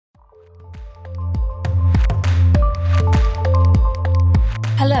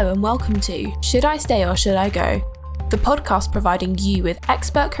Hello and welcome to Should I Stay or Should I Go? The podcast providing you with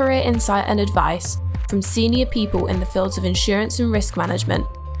expert career insight and advice from senior people in the fields of insurance and risk management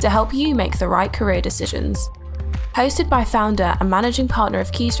to help you make the right career decisions. Hosted by founder and managing partner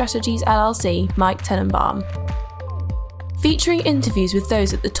of Key Strategies LLC, Mike Tenenbaum. Featuring interviews with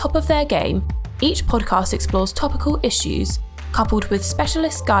those at the top of their game, each podcast explores topical issues, coupled with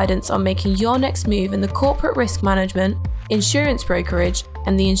specialist guidance on making your next move in the corporate risk management, insurance brokerage,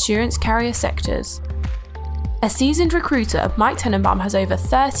 and the insurance carrier sectors. A seasoned recruiter, Mike Tenenbaum has over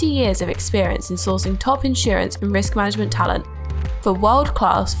 30 years of experience in sourcing top insurance and risk management talent for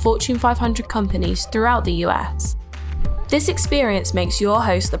world-class Fortune 500 companies throughout the US. This experience makes your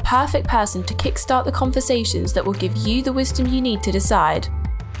host the perfect person to kickstart the conversations that will give you the wisdom you need to decide,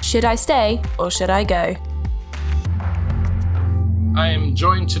 should I stay or should I go? I am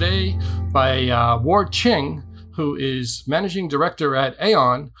joined today by Ward Ching, who is Managing Director at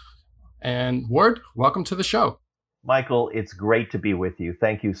Aon. And Ward, welcome to the show. Michael, it's great to be with you.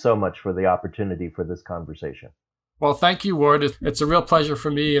 Thank you so much for the opportunity for this conversation. Well, thank you, Ward. It's a real pleasure for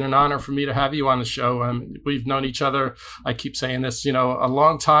me and an honor for me to have you on the show. We've known each other, I keep saying this, a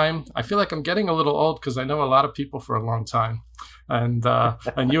long time. I feel like I'm getting a little old because I know a lot of people for a long time. And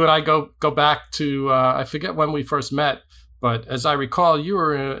and you and I go back to, I forget when we first met, but as I recall, you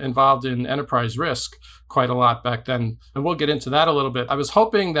were involved in enterprise risk quite a lot back then. And we'll get into that a little bit. I was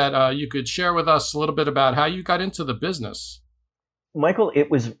hoping that you could share with us a little bit about how you got into the business. Michael,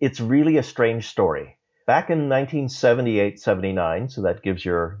 it's really a strange story. Back in 1978-79, so that gives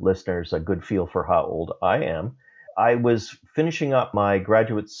your listeners a good feel for how old I am, I was finishing up my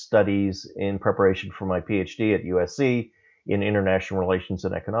graduate studies in preparation for my PhD at USC in international relations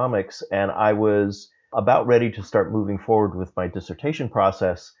and economics, and I was about ready to start moving forward with my dissertation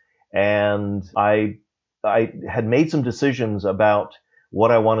process, and I had made some decisions about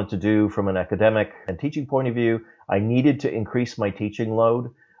what I wanted to do from an academic and teaching point of view. I needed to increase my teaching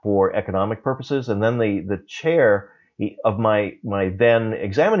load for economic purposes, and then the chair of my then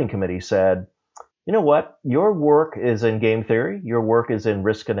examining committee said, you know what, your work is in game theory, your work is in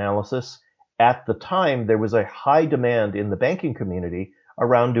risk analysis. At the time, there was a high demand in the banking community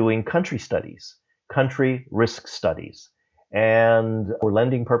around doing country studies, country risk studies, and for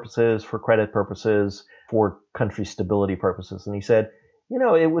lending purposes, for credit purposes, for country stability purposes. And he said,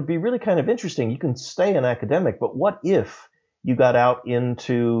 it would be really kind of interesting. You can stay an academic, but what if you got out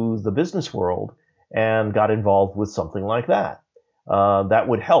into the business world and got involved with something like that? That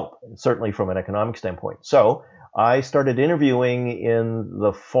would help, certainly from an economic standpoint. So I started interviewing in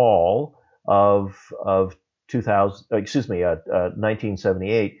the fall of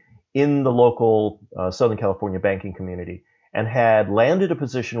 1978 in the local Southern California banking community, and had landed a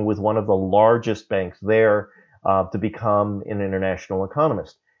position with one of the largest banks there to become an international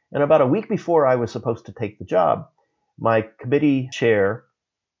economist. And about a week before I was supposed to take the job, my committee chair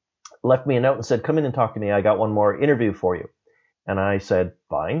left me a note and said, come in and talk to me. I got one more interview for you. And I said,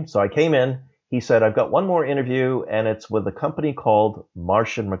 fine. So I came in. He said, I've got one more interview, and it's with a company called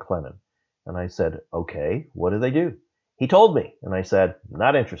Marsh & McLennan. And I said, okay, what do they do? He told me, and I said,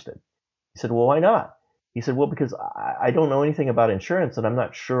 not interested. He said, well, why not? He said, well, because I don't know anything about insurance, and I'm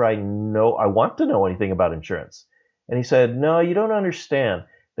not sure I want to know anything about insurance. And he said, no, you don't understand.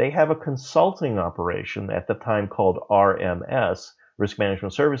 They have a consulting operation at the time called RMS, Risk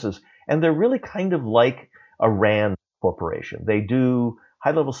Management Services, and they're really kind of like a RAND corporation. They do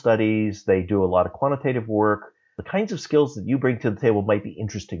high-level studies. They do a lot of quantitative work. The kinds of skills that you bring to the table might be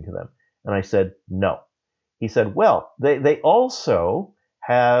interesting to them. And I said, no. He said, well, they also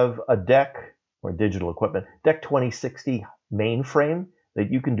have a DEC, or digital equipment, DEC 2060 mainframe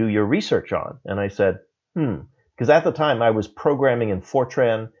that you can do your research on. And I said, because at the time I was programming in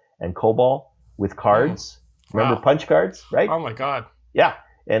Fortran and COBOL with cards. Remember punch cards, right? Oh my God. Yeah.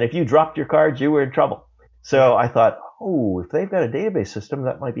 And if you dropped your cards, you were in trouble. So I thought, if they've got a database system,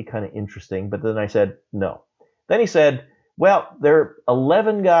 that might be kind of interesting. But then I said, no. Then he said, well, there are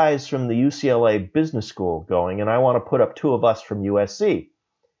 11 guys from the UCLA Business School going, and I want to put up 2 of us from USC.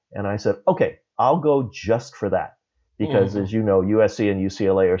 And I said, okay, I'll go just for that. Because as you know, USC and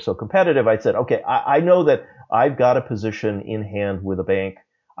UCLA are so competitive. I said, okay, I know that I've got a position in hand with a bank.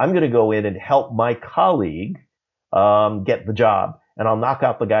 I'm going to go in and help my colleague get the job, and I'll knock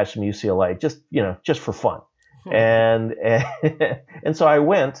out the guys from UCLA just for fun. And so I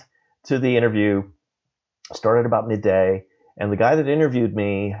went to the interview, started about midday, and the guy that interviewed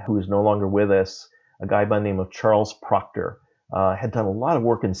me, who is no longer with us, a guy by the name of Charles Proctor, had done a lot of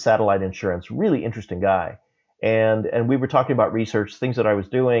work in satellite insurance, really interesting guy. And we were talking about research, things that I was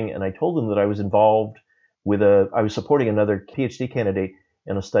doing, and I told him that I was involved with I was supporting another PhD candidate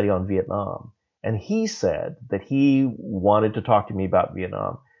in a study on Vietnam. And he said that he wanted to talk to me about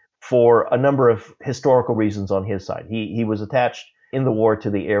Vietnam for a number of historical reasons on his side. He was attached in the war to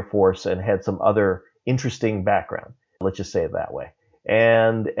the Air Force and had some other interesting background. Let's just say it that way.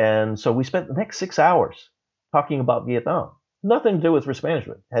 And so we spent the next 6 hours talking about Vietnam. Nothing to do with risk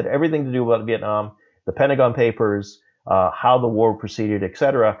management. Had everything to do about Vietnam, the Pentagon Papers, how the war proceeded,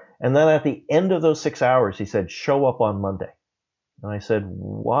 etc. And then at the end of those 6 hours, he said, show up on Monday. And I said,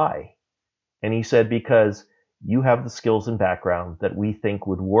 why? And he said, because you have the skills and background that we think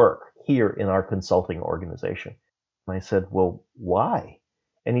would work here in our consulting organization. And I said, well, why?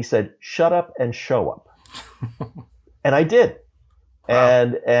 And he said, shut up and show up. And I did.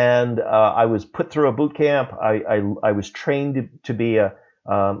 Wow. And I was put through a boot camp. I was trained to be a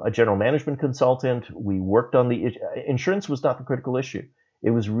general management consultant. We worked on the insurance was not the critical issue. It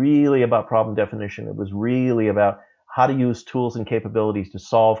was really about problem definition. It was really about how to use tools and capabilities to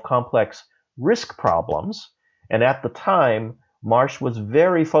solve complex risk problems. And at the time, Marsh was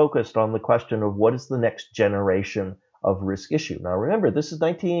very focused on the question of what is the next generation of risk issue. Now remember, this is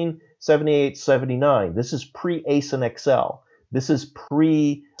 1978, 79. This is pre-ACE and Excel. This is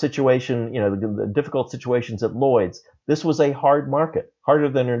pre-situation, the difficult situations at Lloyd's. This was a hard market, harder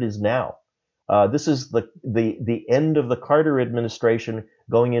than it is now. This is the end of the Carter administration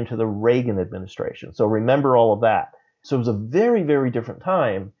going into the Reagan administration. So remember all of that. So it was a very, very different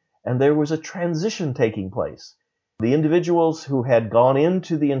time, and there was a transition taking place. The individuals who had gone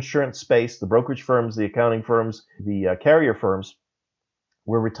into the insurance space, the brokerage firms, the accounting firms, the carrier firms,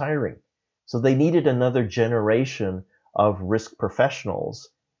 were retiring. So they needed another generation of risk professionals,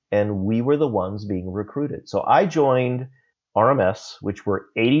 and we were the ones being recruited. So I joined RMS, which were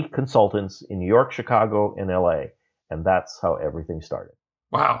 80 consultants in New York, Chicago, and LA, and that's how everything started.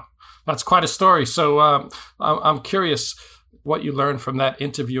 Wow, that's quite a story. So I'm curious what you learned from that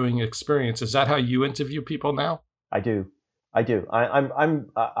interviewing experience. Is that how you interview people now? I do. I'm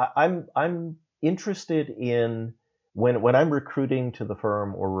interested in when I'm recruiting to the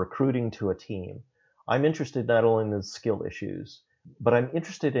firm or recruiting to a team. I'm interested not only in the skill issues, but I'm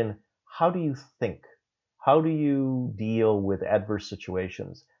interested in how do you think? How do you deal with adverse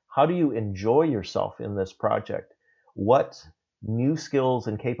situations? How do you enjoy yourself in this project? What new skills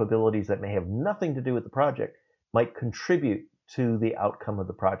and capabilities that may have nothing to do with the project might contribute to the outcome of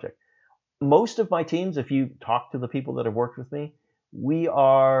the project? Most of my teams, if you talk to the people that have worked with me, we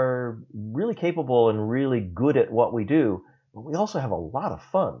are really capable and really good at what we do, but we also have a lot of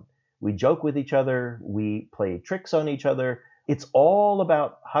fun. We joke with each other. We play tricks on each other. It's all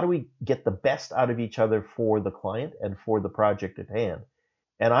about how do we get the best out of each other for the client and for the project at hand.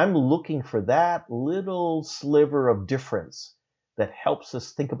 And I'm looking for that little sliver of difference that helps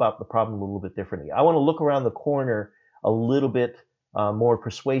us think about the problem a little bit differently. I want to look around the corner a little bit more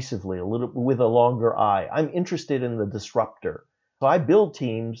persuasively, a little with a longer eye. I'm interested in the disruptor. So I build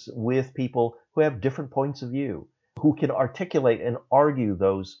teams with people who have different points of view, who can articulate and argue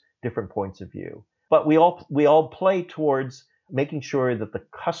those different points of view. But we all play towards making sure that the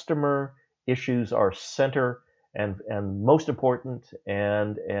customer issues are center and most important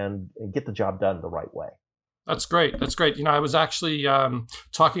and get the job done the right way. That's great. That's great. I was actually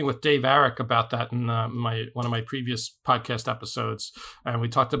talking with Dave Arick about that in one of my previous podcast episodes, and we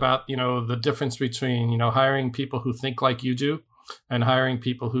talked about the difference between hiring people who think like you do and hiring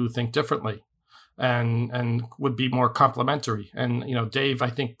people who think differently and would be more complementary. And Dave, I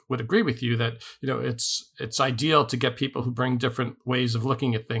think, would agree with you that it's ideal to get people who bring different ways of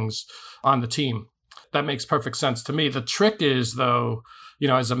looking at things on the team. That makes perfect sense to me. The trick is, though,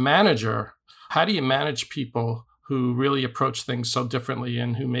 as a manager, how do you manage people who really approach things so differently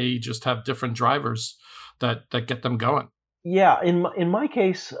and who may just have different drivers that get them going? Yeah, in my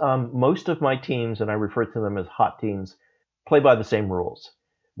case, most of my teams, and I refer to them as hot teams, play by the same rules.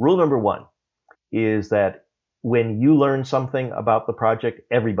 Rule number one is that when you learn something about the project,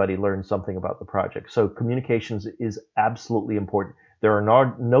 everybody learns something about the project. So communications is absolutely important. There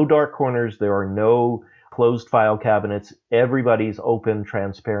are no dark corners. There are no closed file cabinets. Everybody's open,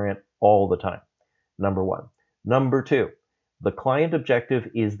 transparent all the time. Number one. Number two, the client objective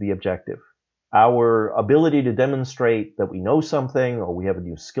is the objective. Our ability to demonstrate that we know something or we have a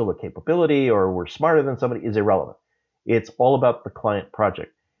new skill or capability or we're smarter than somebody is irrelevant. It's all about the client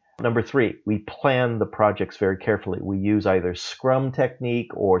project. Number three, we plan the projects very carefully. We use either Scrum technique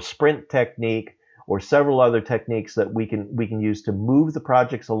or Sprint technique or several other techniques that we can use to move the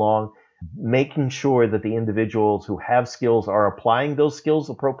projects along, making sure that the individuals who have skills are applying those skills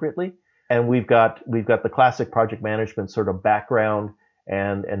appropriately. And we've got the classic project management sort of background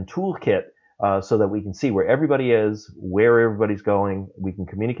and toolkit so that we can see where everybody is, where everybody's going. We can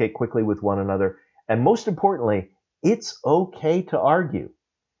communicate quickly with one another. And most importantly, it's okay to argue.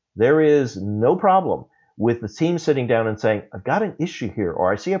 There is no problem with the team sitting down and saying, I've got an issue here,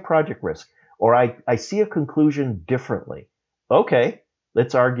 or I see a project risk, or I see a conclusion differently. Okay,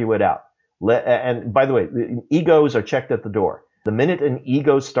 let's argue it out. And by the way, egos are checked at the door. The minute an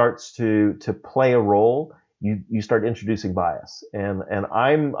ego starts to play a role, you start introducing bias. And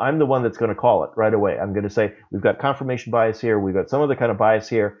I'm the one that's going to call it right away. I'm going to say, we've got confirmation bias here. We've got some other kind of bias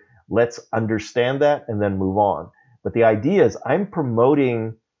here. Let's understand that and then move on. But the idea is I'm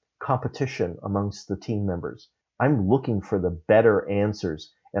promoting competition amongst the team members. I'm looking for the better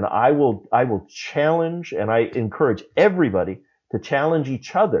answers. And I will challenge, and I encourage everybody to challenge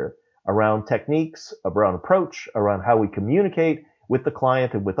each other around techniques, around approach, around how we communicate with the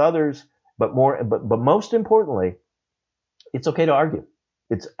client and with others. But most importantly, it's okay to argue.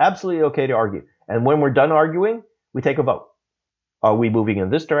 It's absolutely okay to argue. And when we're done arguing, we take a vote. Are we moving in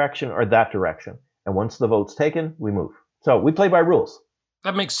this direction or that direction? And once the vote's taken, we move. So we play by rules.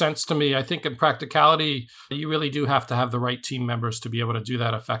 That makes sense to me. I think in practicality, you really do have to have the right team members to be able to do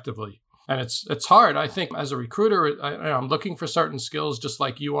that effectively. And it's hard. I think as a recruiter, I'm looking for certain skills just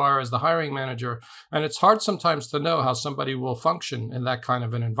like you are as the hiring manager. And it's hard sometimes to know how somebody will function in that kind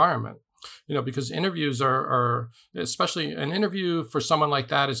of an environment. Because interviews are, especially an interview for someone like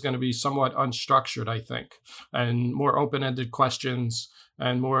that is going to be somewhat unstructured, I think, and more open-ended questions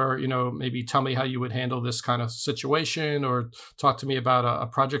and more, maybe tell me how you would handle this kind of situation or talk to me about a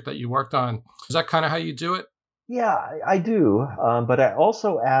project that you worked on. Is that kind of how you do it? Yeah, I do. But I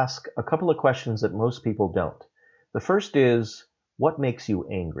also ask a couple of questions that most people don't. The first is, what makes you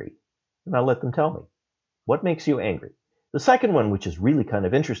angry? And I'll let them tell me. What makes you angry? The second one, which is really kind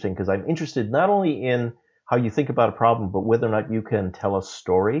of interesting, because I'm interested not only in how you think about a problem, but whether or not you can tell a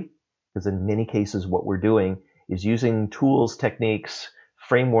story. Because in many cases, what we're doing is using tools, techniques,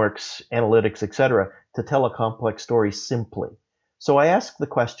 frameworks, analytics, etc., to tell a complex story simply. So I ask the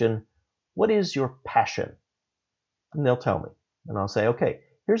question, what is your passion? And they'll tell me. And I'll say, okay,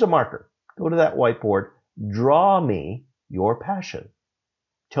 here's a marker. Go to that whiteboard. Draw me your passion.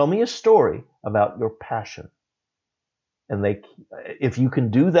 Tell me a story about your passion. And if you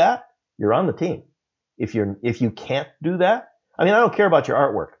can do that, you're on the team. If you can't do that, I don't care about your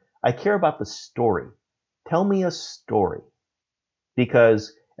artwork. I care about the story. Tell me a story.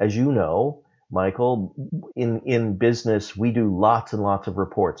 Because as you know, Michael, in business, we do lots and lots of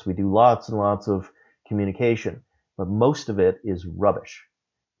reports. We do lots and lots of communication, but most of it is rubbish.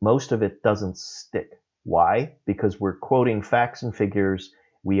 Most of it doesn't stick. Why? Because we're quoting facts and figures.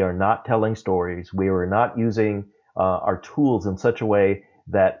 We are not telling stories. We are not using our tools in such a way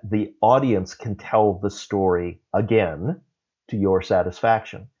that the audience can tell the story again to your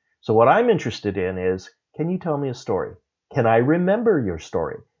satisfaction. So what I'm interested in is, can you tell me a story? Can I remember your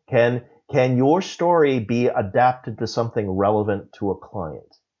story? Can your story be adapted to something relevant to a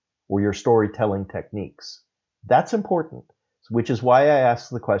client or your storytelling techniques? That's important, which is why I ask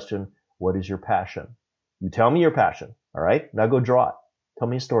the question, what is your passion? You tell me your passion. All right, now go draw it. Tell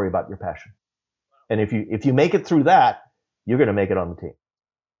me a story about your passion. And if you make it through that, you're going to make it on the team.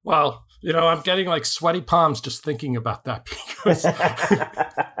 Well, I'm getting like sweaty palms just thinking about that. Because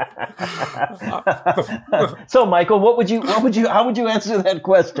So, Michael, how would you answer that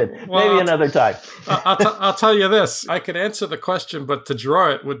question? Well, Maybe another time. I'll tell you this. I could answer the question, but to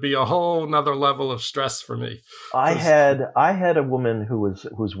draw it would be a whole nother level of stress for me. I had a woman who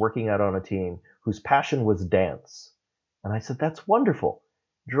was working out on a team whose passion was dance. And I said, that's wonderful.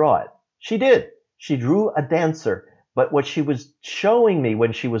 Draw it. She did. She drew a dancer. But what she was showing me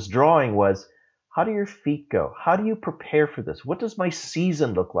when she was drawing was, how do your feet go? How do you prepare for this? What does my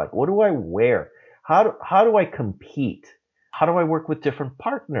season look like? What do I wear? How do I compete? How do I work with different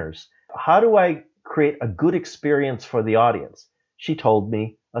partners? How do I create a good experience for the audience? She told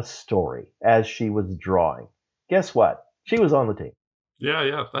me a story as she was drawing. Guess what? She was on the team.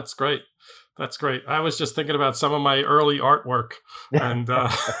 Yeah, that's great. That's great. I was just thinking about some of my early artwork and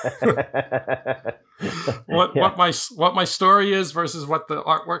what my story is versus what the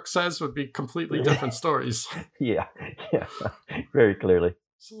artwork says would be completely different stories. Yeah, very clearly.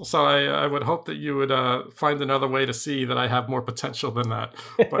 So I would hope that you would find another way to see that I have more potential than that.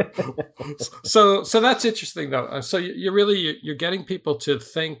 But so that's interesting though. So you're getting people to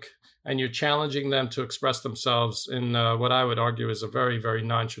think, and you're challenging them to express themselves in what I would argue is a very, very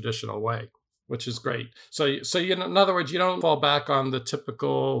non-traditional way, which is great. So in other words, you don't fall back on the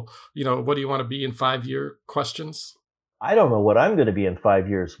typical, what do you want to be in 5 years questions? I don't know what I'm going to be in 5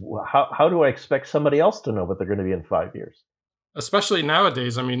 years. How do I expect somebody else to know what they're going to be in 5 years? Especially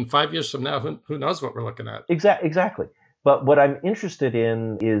nowadays. I mean, 5 years from now, who knows what we're looking at? Exactly. But what I'm interested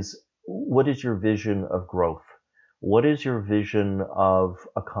in is, what is your vision of growth? What is your vision of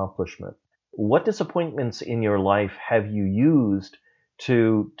accomplishment? What disappointments in your life have you used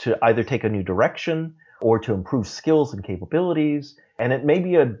to either take a new direction or to improve skills and capabilities? And it may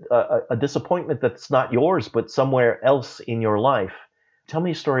be a disappointment that's not yours, but somewhere else in your life. Tell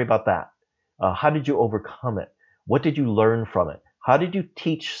me a story about that. How did you overcome it? What did you learn from it? How did you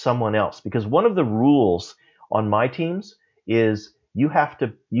teach someone else? Because one of the rules on my teams is you have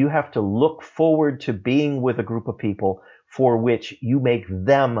to look forward to being with a group of people for which you make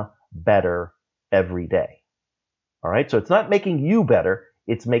them better every day. All right? So it's not making you better,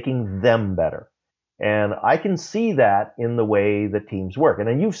 it's making them better. And I can see that in the way that teams work. And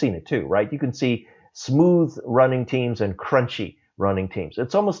then you've seen it too, right? You can see smooth running teams and crunchy running teams.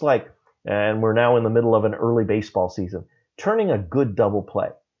 It's almost like, and we're now in the middle of an early baseball season, turning a good double play.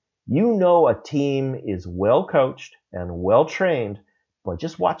 You know a team is well coached and well trained by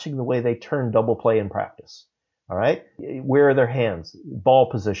just watching the way they turn double play in practice. All right? Where are their hands? Ball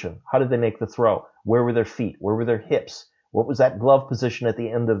position. How did they make the throw? Where were their feet? Where were their hips? What was that glove position at the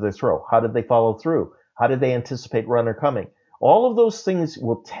end of their throw? How did they follow through? How did they anticipate runner coming? All of those things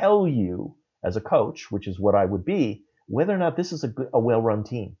will tell you as a coach, which is what I would be, whether or not this is a well-run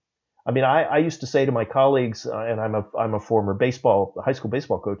team. I mean, I used to say to my colleagues, and I'm a former high school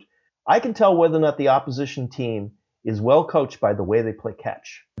baseball coach, I can tell whether or not the opposition team is well coached by the way they play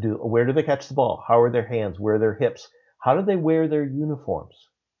catch. Where do they catch the ball? How are their hands? Where are their hips? How do they wear their uniforms?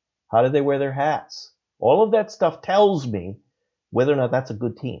 How do they wear their hats? All of that stuff tells me whether or not that's a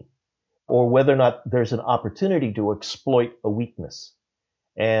good team, or whether or not there's an opportunity to exploit a weakness.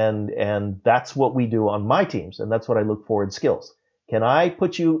 And that's what we do on my teams, and that's what I look for in skills. Can I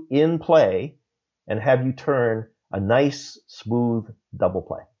put you in play and have you turn a nice, smooth double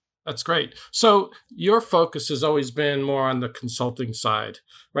play? That's great. So your focus has always been more on the consulting side,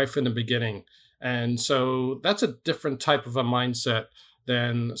 right from the beginning. And so that's a different type of a mindset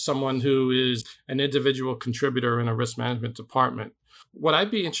than someone who is an individual contributor in a risk management department. What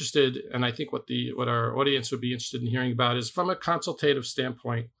I'd be interested, and I think what our audience would be interested in hearing about, is from a consultative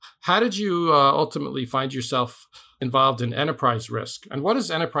standpoint, how did you ultimately find yourself involved in enterprise risk? And what does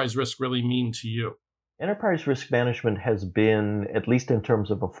enterprise risk really mean to you? Enterprise risk management has been, at least in terms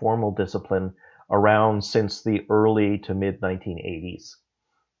of a formal discipline, around since the early to mid 1980s.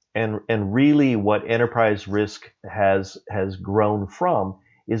 And really what enterprise risk has grown from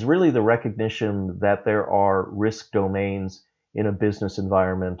is really the recognition that there are risk domains in a business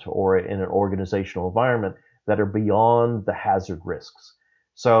environment or in an organizational environment that are beyond the hazard risks.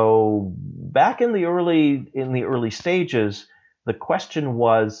 So back in the early stages, the question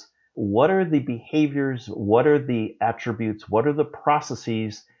was, what are the behaviors, what are the attributes, what are the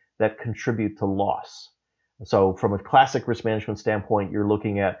processes that contribute to loss? So from a classic risk management standpoint, you're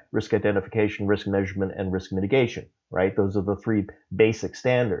looking at risk identification, risk measurement, and risk mitigation, right? Those are the three basic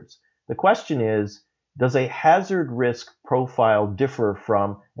standards. The question is, does a hazard risk profile differ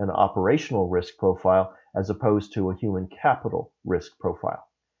from an operational risk profile as opposed to a human capital risk profile?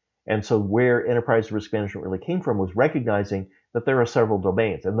 And so where enterprise risk management really came from was recognizing that there are several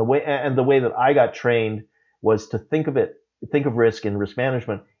domains. And the way that I got trained was to think of risk and risk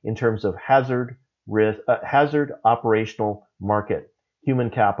management in terms of hazard, operational, market, human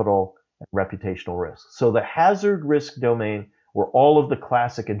capital, and reputational risks. So the hazard risk domain were all of the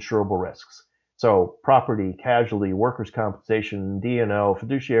classic insurable risks. So property, casualty, workers' compensation, D&O,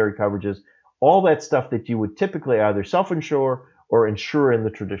 fiduciary coverages, all that stuff that you would typically either self-insure or insure in the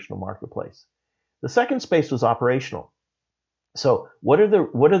traditional marketplace. The second space was operational. So what are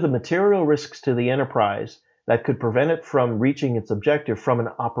the material risks to the enterprise that could prevent it from reaching its objective from an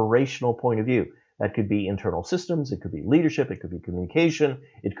operational point of view? That could be internal systems, it could be leadership, it could be communication,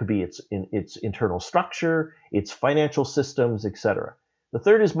 it could be its internal structure, its financial systems, etc. The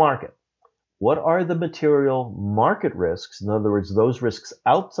third is market. What are the material market risks? In other words, those risks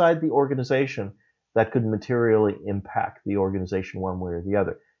outside the organization that could materially impact the organization one way or the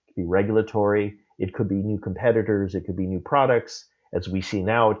other. It could be regulatory, it could be new competitors, it could be new products. As we see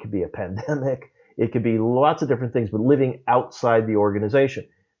now, it could be a pandemic, it could be lots of different things, but living outside the organization.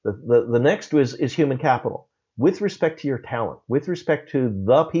 The next is human capital. With respect to your talent, with respect to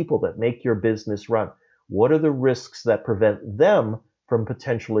the people that make your business run, what are the risks that prevent them from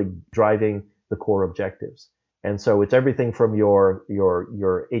potentially driving the core objectives? And so it's everything from your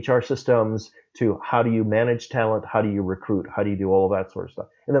HR systems to how do you manage talent, how do you recruit, how do you do all of that sort of stuff.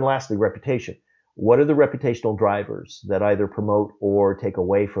 And then lastly, reputation. What are the reputational drivers that either promote or take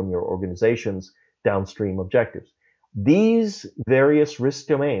away from your organization's downstream objectives? These various risk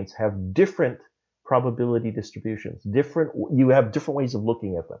domains have different probability distributions. You have different ways of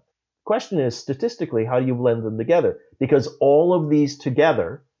looking at them. The question is, statistically, how do you blend them together? Because all of these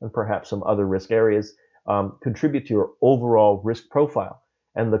together, and perhaps some other risk areas, contribute to your overall risk profile.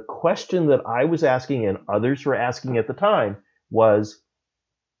 And the question that I was asking and others were asking at the time was,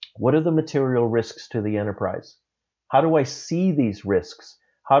 what are the material risks to the enterprise? How do I see these risks?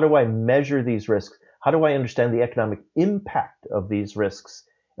 How do I measure these risks? How do I understand the economic impact of these risks?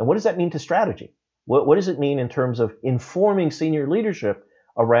 And what does that mean to strategy? What does it mean in terms of informing senior leadership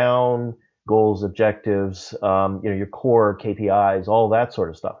around goals, objectives, your core KPIs, all that sort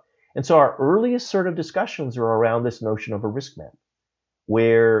of stuff? And so our earliest sort of discussions are around this notion of a risk map,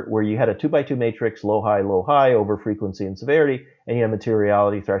 where you had a 2x2 matrix, low, high, over frequency and severity, and you had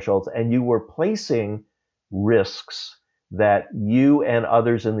materiality thresholds, and you were placing risks that you and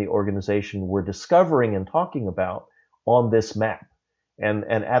others in the organization were discovering and talking about on this map. And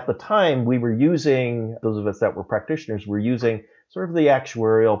at the time, we were using, those of us that were practitioners, were using sort of the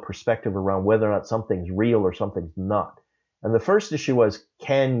actuarial perspective around whether or not something's real or something's not. And the first issue was,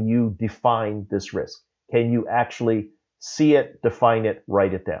 can you define this risk? Can you actually see it, define it,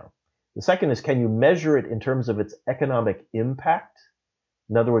 write it down? The second is, can you measure it in terms of its economic impact?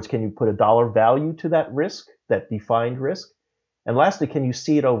 In other words, can you put a dollar value to that risk, that defined risk? And lastly, can you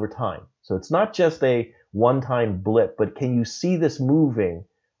see it over time? So it's not just a one-time blip, but can you see this moving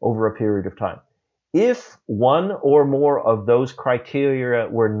over a period of time? If one or more of those criteria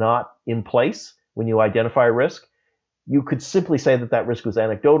were not in place when you identify a risk, you could simply say that that risk was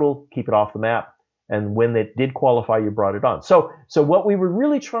anecdotal, keep it off the map, and when it did qualify, you brought it on. So what we were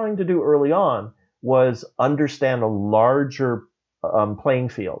really trying to do early on was understand a larger playing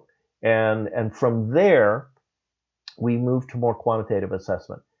field. And from there, we moved to more quantitative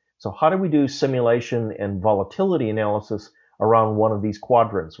assessment. So how do we do simulation and volatility analysis around one of these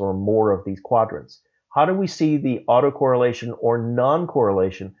quadrants or more of these quadrants? How do we see the autocorrelation or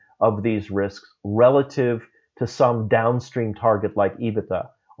non-correlation of these risks relative to some downstream target like EBITDA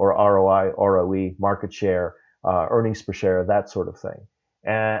or ROI, ROE, market share, earnings per share, that sort of thing?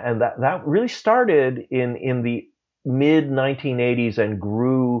 And that really started in the mid-1980s and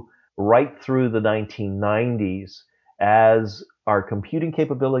grew right through the 1990s as our computing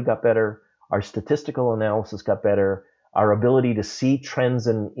capability got better, our statistical analysis got better, our ability to see trends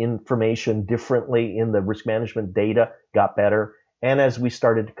and information differently in the risk management data got better, and as we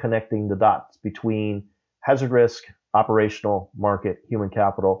started connecting the dots between hazard risk, operational, market, human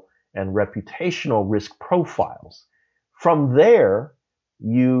capital, and reputational risk profiles. From there,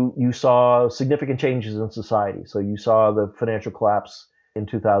 you saw significant changes in society. So you saw the financial collapse in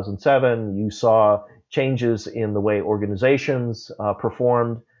 2007. You saw changes in the way organizations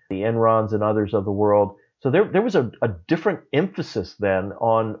performed, the Enrons and others of the world. So there was a different emphasis then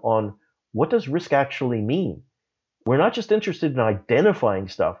on what does risk actually mean? We're not just interested in identifying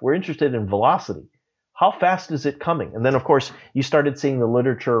stuff. We're interested in velocity. How fast is it coming? And then, of course, you started seeing the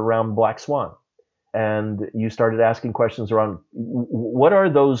literature around black swan. And you started asking questions around what are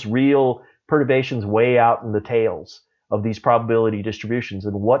those real perturbations way out in the tails of these probability distributions,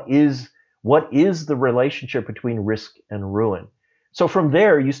 and what is the relationship between risk and ruin? So from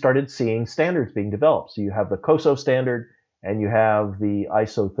there, you started seeing standards being developed. So you have the COSO standard and you have the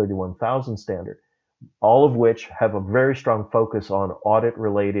ISO 31000 standard, all of which have a very strong focus on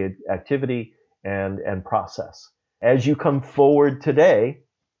audit-related activity and process. As you come forward today,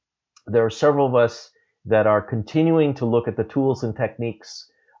 there are several of us that are continuing to look at the tools and techniques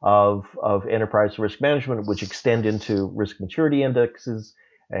of enterprise risk management, which extend into risk maturity indexes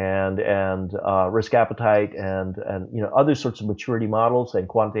and risk appetite and other sorts of maturity models and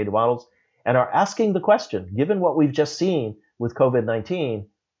quantitative models, and are asking the question, given what we've just seen with COVID-19,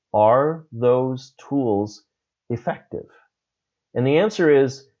 are those tools effective? And the answer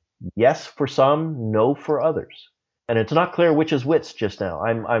is yes for some, no for others. And it's not clear which is which just now.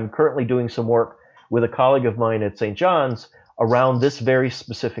 I'm currently doing some work with a colleague of mine at St. John's around this very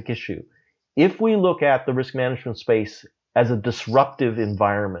specific issue. If we look at the risk management space as a disruptive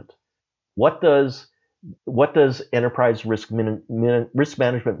environment, what does enterprise risk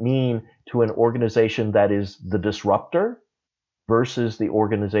management mean to an organization that is the disruptor versus the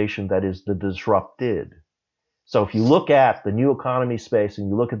organization that is the disrupted? So if you look at the new economy space and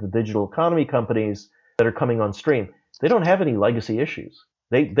you look at the digital economy companies that are coming on stream, they don't have any legacy issues.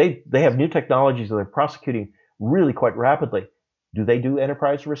 They have new technologies that they're prosecuting really quite rapidly. Do they do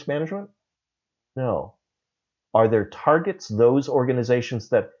enterprise risk management? No. Are there targets, those organizations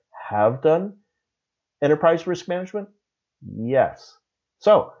that have done enterprise risk management? Yes.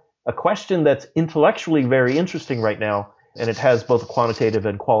 So a question that's intellectually very interesting right now, and it has both a quantitative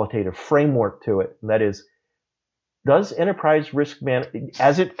and qualitative framework to it. And that is, does enterprise risk management,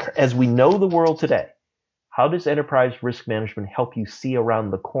 as we know the world today, how does enterprise risk management help you see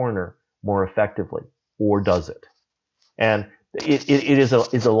around the corner more effectively, or does it? And it is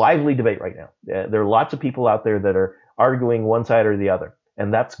a lively debate right now. There are lots of people out there that are arguing one side or the other,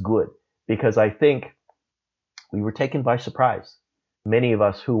 and that's good, because I think we were taken by surprise, many of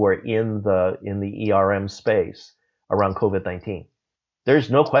us who were in the ERM space around COVID-19. There's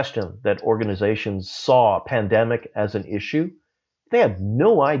no question that organizations saw a pandemic as an issue. They had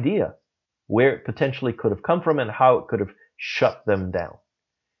no idea where it potentially could have come from and how it could have shut them down.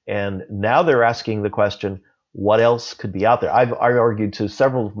 And now they're asking the question, what else could be out there? I've argued to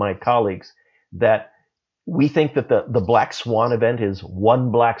several of my colleagues that we think that the black swan event is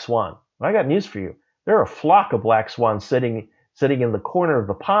one black swan. I got news for you. There are a flock of black swans sitting in the corner of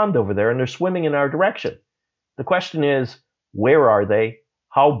the pond over there, and they're swimming in our direction. The question is, where are they?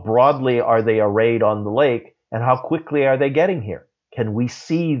 How broadly are they arrayed on the lake? And how quickly are they getting here? Can we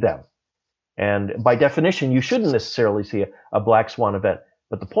see them? And by definition, you shouldn't necessarily see a black swan event.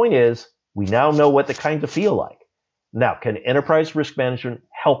 But the point is, we now know what they kind of feel like. Now, can enterprise risk management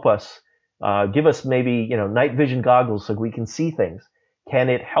help us, give us maybe night vision goggles so we can see things? Can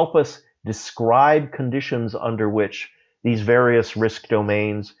it help us describe conditions under which these various risk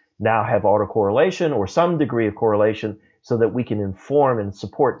domains now have autocorrelation or some degree of correlation, so that we can inform and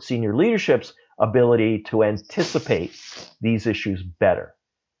support senior leadership's ability to anticipate these issues better?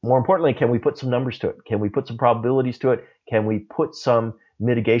 More importantly, can we put some numbers to it? Can we put some probabilities to it? Can we put some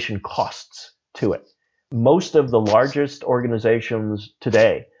mitigation costs to it? Most of the largest organizations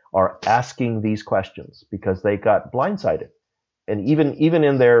today are asking these questions because they got blindsided. And even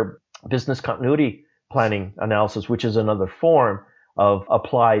in their business continuity planning analysis, which is another form of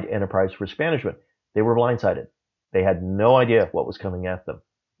applied enterprise risk management, they were blindsided. They had no idea what was coming at them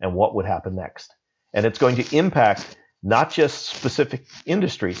and what would happen next. And it's going to impact not just specific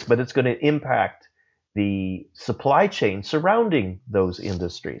industries, but it's going to impact the supply chain surrounding those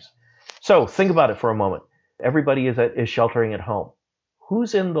industries. So think about it for a moment. Everybody is sheltering at home.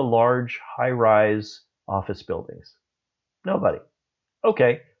 Who's in the large high-rise office buildings? Nobody.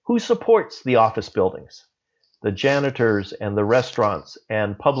 Okay, who supports the office buildings? The janitors and the restaurants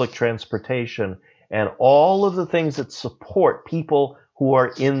and public transportation and all of the things that support people who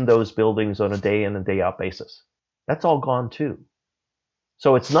are in those buildings on a day in and day out basis. That's all gone too.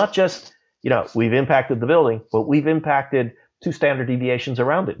 So it's not just, we've impacted the building, but we've impacted 2 standard deviations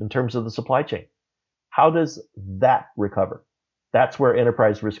around it in terms of the supply chain. How does that recover? That's where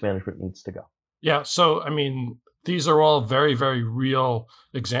enterprise risk management needs to go. Yeah. So, these are all very, very real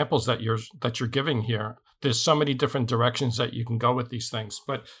examples that you're giving here. There's so many different directions that you can go with these things,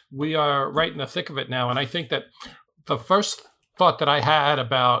 but we are right in the thick of it now. And I think that the first thought that I had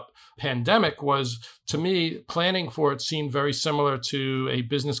about pandemic was, to me, planning for it seemed very similar to a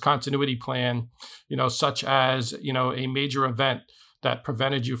business continuity plan, such as, a major event that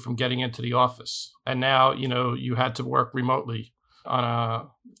prevented you from getting into the office. And now, you had to work remotely on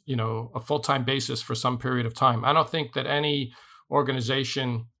a full-time basis for some period of time. I don't think that any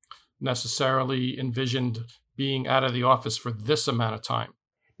organization necessarily envisioned being out of the office for this amount of time.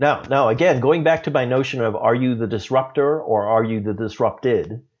 Now, again, going back to my notion of, are you the disruptor or are you the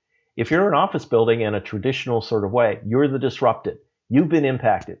disrupted? If you're an office building in a traditional sort of way, you're the disrupted. You've been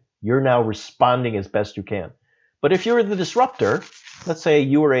impacted. You're now responding as best you can. But if you're the disruptor, let's say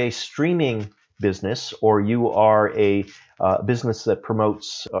you are a streaming business, or you are a business that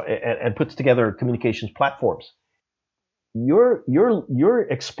promotes and puts together communications platforms, you're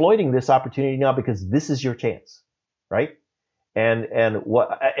exploiting this opportunity now because this is your chance, right? And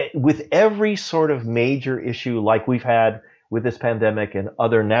what with every sort of major issue like we've had with this pandemic and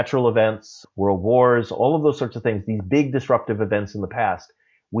other natural events, world wars, all of those sorts of things, these big disruptive events in the past,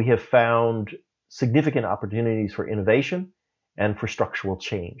 we have found significant opportunities for innovation and for structural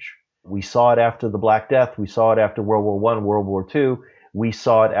change. We saw it after the Black Death. We saw it after World War I, World War II. We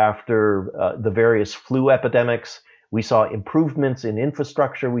saw it after the various flu epidemics. We saw improvements in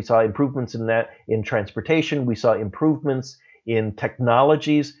infrastructure. We saw improvements in transportation. We saw improvements in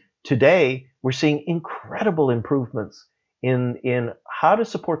technologies. Today, we're seeing incredible improvements in how to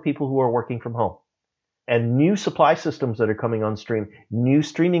support people who are working from home, and new supply systems that are coming on stream, new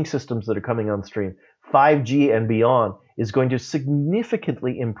streaming systems that are coming on stream. 5G and beyond is going to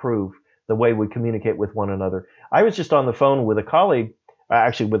significantly improve the way we communicate with one another. I was just on the phone with a colleague,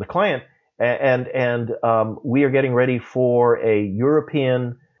 actually with a client, and we are getting ready for a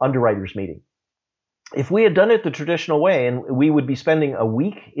European underwriters meeting. If we had done it the traditional way, and we would be spending a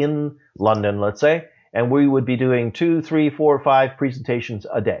week in London, let's say, and we would be doing 2, 3, 4, 5 presentations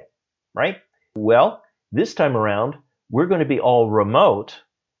a day, right? Well, this time around, we're going to be all remote.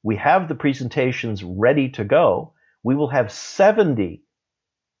 We have the presentations ready to go. We will have 70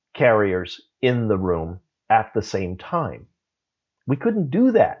 carriers in the room at the same time. We couldn't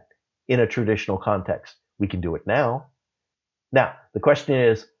do that in a traditional context. We can do it now. Now, the question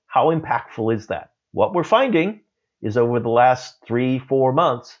is, how impactful is that? What we're finding is over the last 3, 4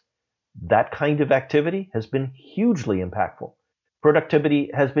 months, that kind of activity has been hugely impactful. Productivity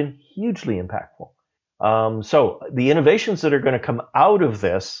has been hugely impactful. So the innovations that are going to come out of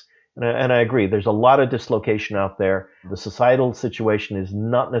this, and I agree, there's a lot of dislocation out there. The societal situation is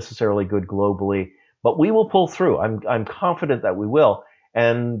not necessarily good globally, but we will pull through. I'm confident that we will.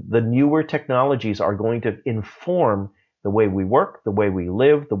 And the newer technologies are going to inform the way we work, the way we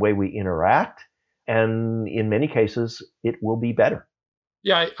live, the way we interact. And in many cases, it will be better.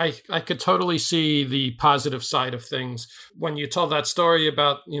 Yeah, I could totally see the positive side of things. When you told that story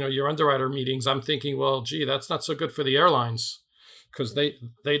about, your underwriter meetings, I'm thinking, well, gee, that's not so good for the airlines because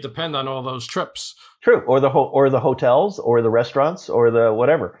they depend on all those trips. True, or the hotels, or the restaurants, or the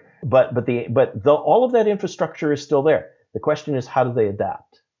whatever. But all of that infrastructure is still there. The question is, how do they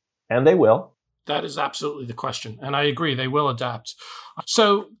adapt? And they will. That is absolutely the question. And I agree, they will adapt.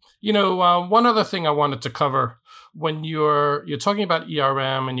 So, one other thing I wanted to cover when you're talking about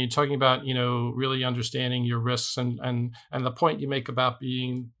ERM and you're talking about, really understanding your risks and the point you make about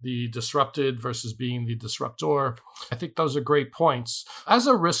being the disrupted versus being the disruptor, I think those are great points. As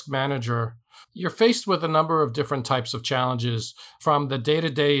a risk manager, you're faced with a number of different types of challenges, from the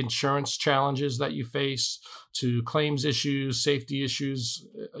day-to-day insurance challenges that you face to claims issues, safety issues,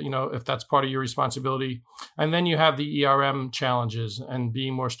 if that's part of your responsibility. And then you have the ERM challenges and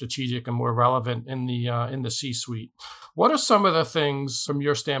being more strategic and more relevant in the C-suite. What are some of the things from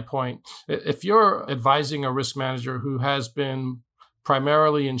your standpoint, if you're advising a risk manager who has been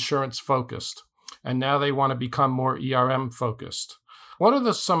primarily insurance focused and now they want to become more ERM focused? What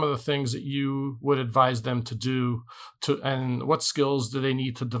are some of the things that you would advise them to do, and what skills do they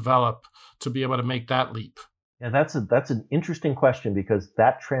need to develop to be able to make that leap? Yeah, that's an interesting question, because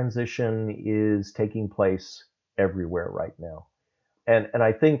that transition is taking place everywhere right now. And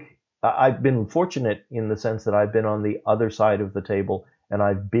I think I've been fortunate in the sense that I've been on the other side of the table and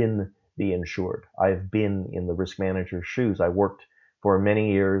I've been the insured. I've been in the risk manager's shoes. I worked for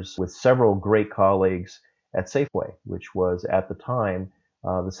many years with several great colleagues at Safeway, which was at the time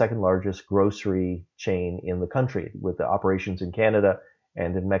the second largest grocery chain in the country, with the operations in Canada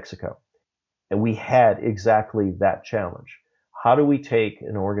and in Mexico. And we had exactly that challenge. How do we take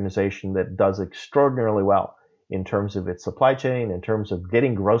an organization that does extraordinarily well in terms of its supply chain, in terms of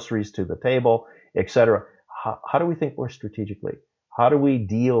getting groceries to the table, et cetera? How do we think more strategically? How do we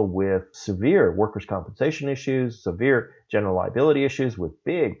deal with severe workers' compensation issues, severe general liability issues with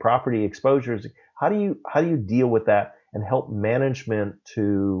big property exposures? How do you deal with that and help management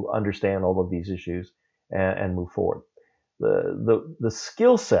to understand all of these issues and move forward? The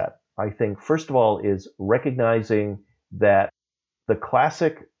skill set, I think, first of all, is recognizing that the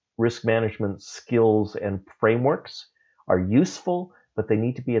classic risk management skills and frameworks are useful, but they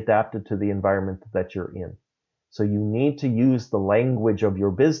need to be adapted to the environment that you're in. So you need to use the language of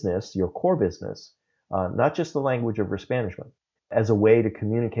your business, your core business, not just the language of risk management, as a way to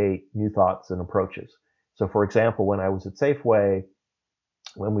communicate new thoughts and approaches. So for example, when I was at Safeway,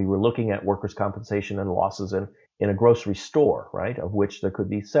 when we were looking at workers' compensation and losses in a grocery store, right, of which there could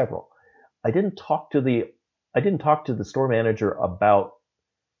be several, I didn't talk to the store manager about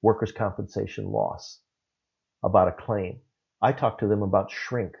workers' compensation loss, about a claim. I talked to them about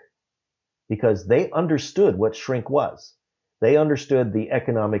shrink, because they understood what shrink was. They understood the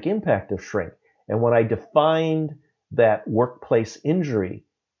economic impact of shrink. And when I defined that workplace injury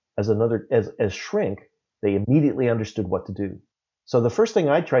as shrink, they immediately understood what to do. So the first thing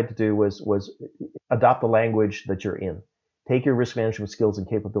I tried to do was adopt the language that you're in. Take your risk management skills and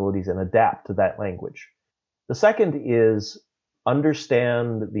capabilities and adapt to that language. The second is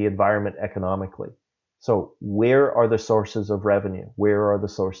understand the environment economically. So where are the sources of revenue? Where are the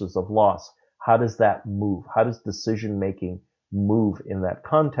sources of loss? How does that move? How does decision making move in that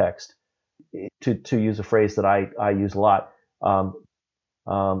context? To use a phrase that I use a lot,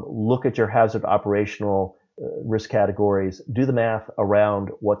 look at your hazard operational risk categories, do the math around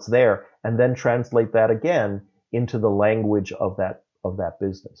what's there, and then translate that again into the language of that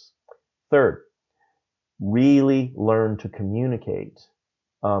business. Third, really learn to communicate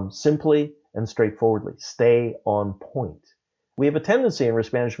simply and straightforwardly. Stay on point. We have a tendency in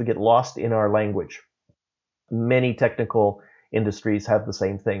risk management to get lost in our language, Many technical industries have the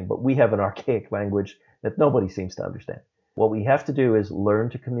same thing, but we have an archaic language that nobody seems to understand. What we have to do is learn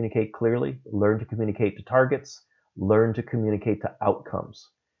to communicate clearly, learn to communicate to targets, learn to communicate to outcomes.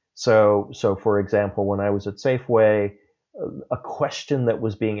 So for example, when I was at Safeway, a question that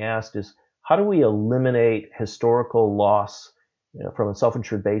was being asked is, how do we eliminate historical loss from a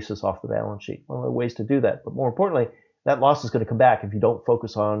self-insured basis off the balance sheet? Well, there are ways to do that, but more importantly, that loss is going to come back if you don't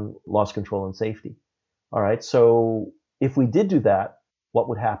focus on loss control and safety. All right, so if we did do that, what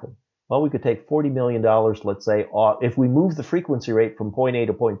would happen? Well, we could take $40 million, let's say, off. If we move the frequency rate from point A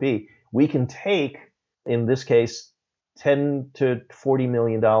to point B, we can take, in this case, $10 to $40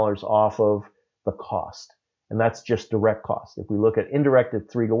 million off of the cost. And that's just direct cost. If we look at indirect at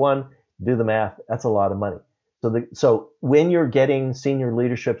 3-to-1, do the math, that's a lot of money. So when you're getting senior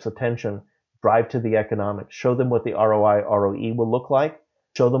leadership's attention, drive to the economics, show them what the ROI, ROE will look like,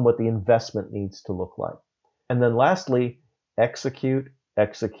 show them what the investment needs to look like. And then lastly, execute,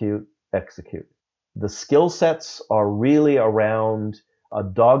 execute, execute. The skill sets are really around a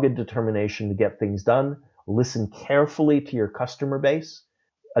dogged determination to get things done, listen carefully to your customer base,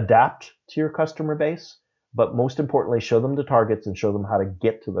 adapt to your customer base, but most importantly, show them the targets and show them how to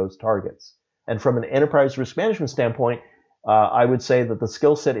get to those targets. And from an enterprise risk management standpoint, I would say that the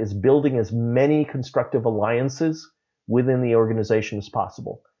skill set is building as many constructive alliances within the organization as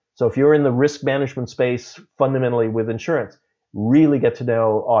possible. So if you're in the risk management space, fundamentally with insurance, really get to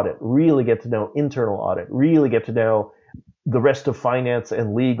know audit, really get to know internal audit, really get to know the rest of finance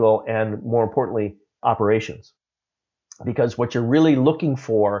and legal, and more importantly, operations. Because what you're really looking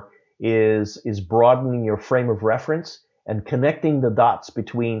for is broadening your frame of reference and connecting the dots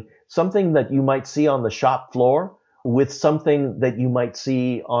between something that you might see on the shop floor with something that you might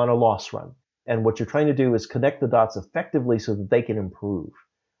see on a loss run. And what you're trying to do is connect the dots effectively so that they can improve.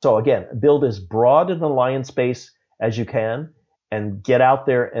 So again, build as broad an alliance base as you can and get out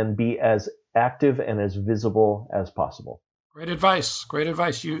there and be as active and as visible as possible. Great advice. Great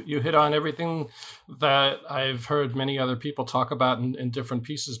advice. You hit on everything that I've heard many other people talk about in different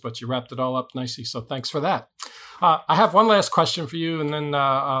pieces, but you wrapped it all up nicely. So thanks for that. I have one last question for you, and then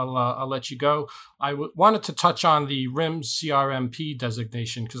I'll let you go. I wanted to touch on the RIMS CRMP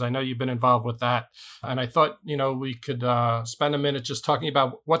designation, because I know you've been involved with that. And I thought, we could spend a minute just talking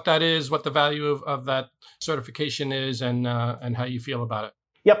about what that is, what the value of that certification is, and how you feel about it.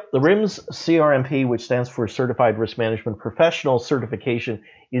 Yep, the RIMS CRMP, which stands for Certified Risk Management Professional Certification,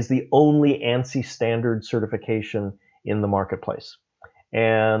 is the only ANSI standard certification in the marketplace.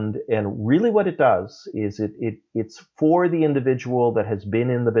 And really what it does is it's for the individual that has been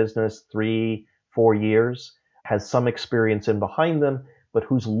in the business 3-4 years, has some experience in behind them, but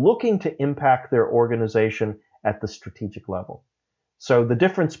who's looking to impact their organization at the strategic level. So the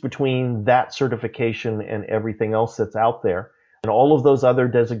difference between that certification and everything else that's out there, and all of those other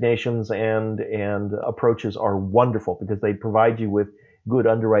designations and approaches, are wonderful because they provide you with good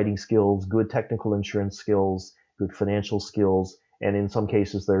underwriting skills, good technical insurance skills, good financial skills, and in some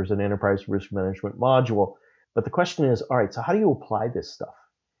cases there's an enterprise risk management module. But the question is, all right, so how do you apply this stuff?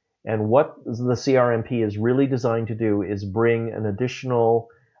 And what the CRMP is really designed to do is bring an additional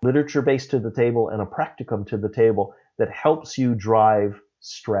literature base to the table and a practicum to the table that helps you drive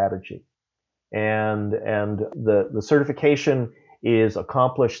strategy. And the certification is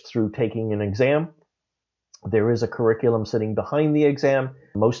accomplished through taking an exam. There is a curriculum sitting behind the exam.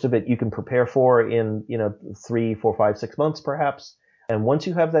 Most of it you can prepare for in 3, 4, 5, 6 months perhaps. And once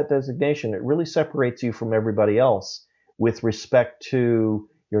you have that designation, it really separates you from everybody else with respect to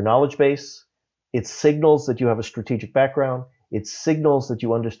your knowledge base. It signals that you have a strategic background. It signals that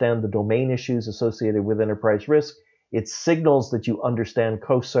you understand the domain issues associated with enterprise risk. It signals that you understand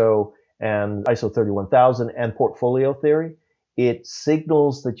COSO and ISO 31000 and portfolio theory. It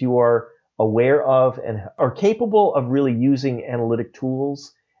signals that you are aware of and are capable of really using analytic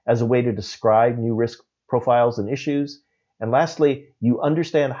tools as a way to describe new risk profiles and issues. And lastly, you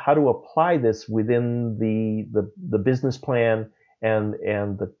understand how to apply this within the business plan and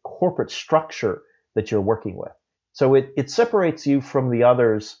the corporate structure that you're working with. So it separates you from the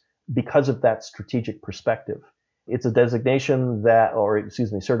others because of that strategic perspective. It's a designation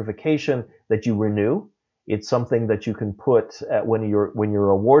certification that you renew. It's something that you can put when you're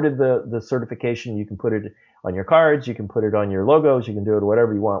awarded the certification. You can put it on your cards, you can put it on your logos, you can do it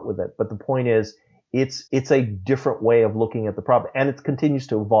whatever you want with it. But the point is, it's a different way of looking at the problem, and it continues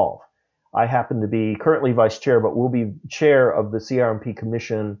to evolve. I happen to be currently vice chair, but will be chair of the CRMP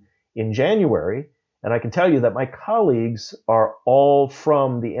Commission in January. And I can tell you that my colleagues are all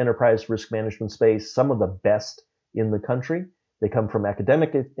from the enterprise risk management space, some of the best in the country. They come from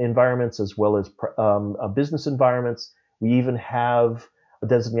academic environments as well as business environments. We even have a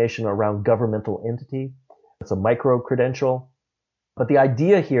designation around governmental entity. It's a micro credential. But the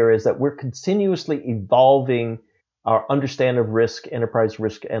idea here is that we're continuously evolving our understanding of risk, enterprise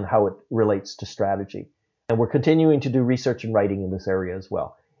risk, and how it relates to strategy. And we're continuing to do research and writing in this area as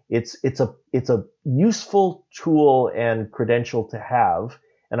well. It's a useful tool and credential to have.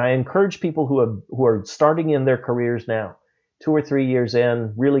 And I encourage people who are starting in their careers now, 2 or 3 years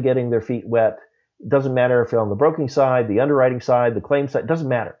in, really getting their feet wet. It doesn't matter if you're on the broking side, the underwriting side, the claims side, it doesn't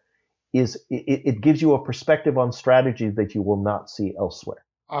matter. It gives you a perspective on strategy that you will not see elsewhere.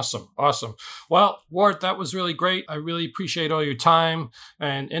 Awesome. Well, Ward, that was really great. I really appreciate all your time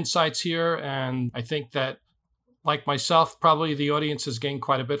and insights here. And I think that, like myself, probably the audience has gained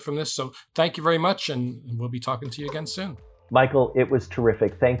quite a bit from this. So thank you very much. And we'll be talking to you again soon. Michael, it was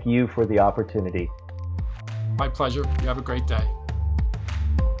terrific. Thank you for the opportunity. My pleasure. You have a great day.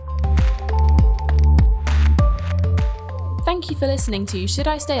 Thank you for listening to Should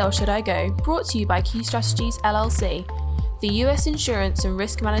I Stay or Should I Go? Brought to you by Key Strategies LLC, the US insurance and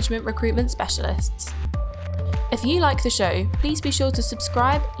risk management recruitment specialists. If you like the show, please be sure to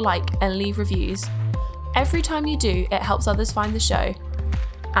subscribe, like, and leave reviews. Every time you do, it helps others find the show.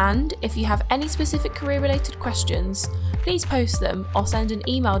 And if you have any specific career-related questions, please post them or send an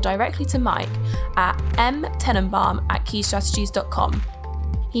email directly to Mike at mtenenbaum@keystrategies.com.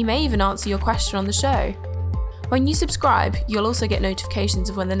 He may even answer your question on the show. When you subscribe, you'll also get notifications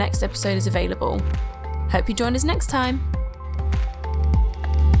of when the next episode is available. Hope you join us next time.